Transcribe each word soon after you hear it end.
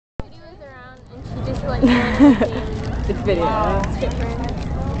like it's video.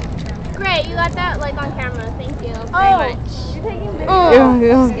 Great, you got that like on camera. Thank you very much. You're taking video. Oh.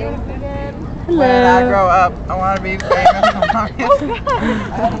 When I grow up, I want to be famous.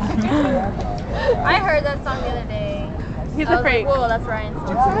 I heard that song the other day. He's a freak. Like, whoa, that's Ryan's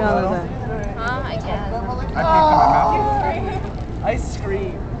song. Huh? I guess. I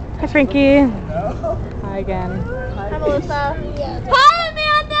scream. Hi, Frankie. Hi again. Hi, Melissa. Hi,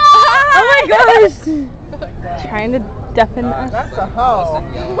 Amanda! Oh my gosh! Trying to deafen us. That's a hoe.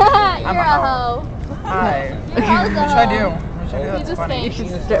 You're a hoe. Hi. What should I do? What should I do? That's funny. You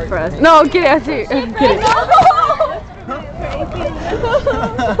should strip for us. No, get out here. I'm kidding.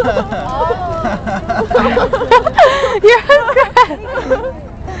 You're a crap.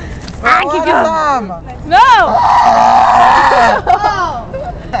 No!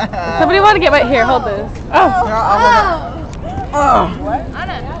 Somebody want to get right here. Hold this.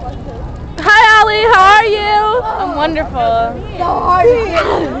 Hi, Allie. How are you? I'm wonderful. So hard to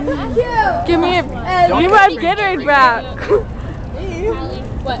Give me a Gatorade back.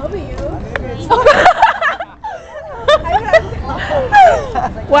 What?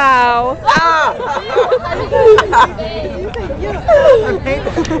 Wow.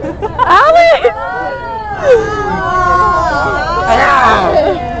 Allie!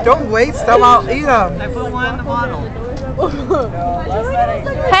 Don't waste them, I'll eat them. I put one in the bottle.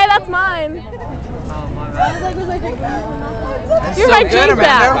 Hey, that's mine. You're so my good, drink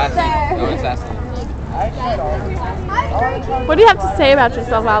back. What do you have to say about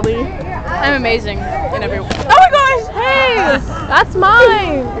yourself, Ali? I'm amazing in every way. Oh my gosh! Hey, that's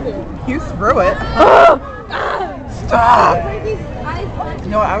mine. You threw it. Stop.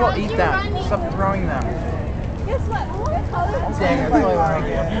 No, I will eat them. Stop throwing them. Dang, that's all I want to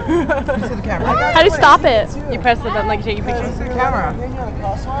get. See the camera. How do you stop it? You press the button like taking pictures. See the camera.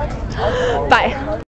 Bye.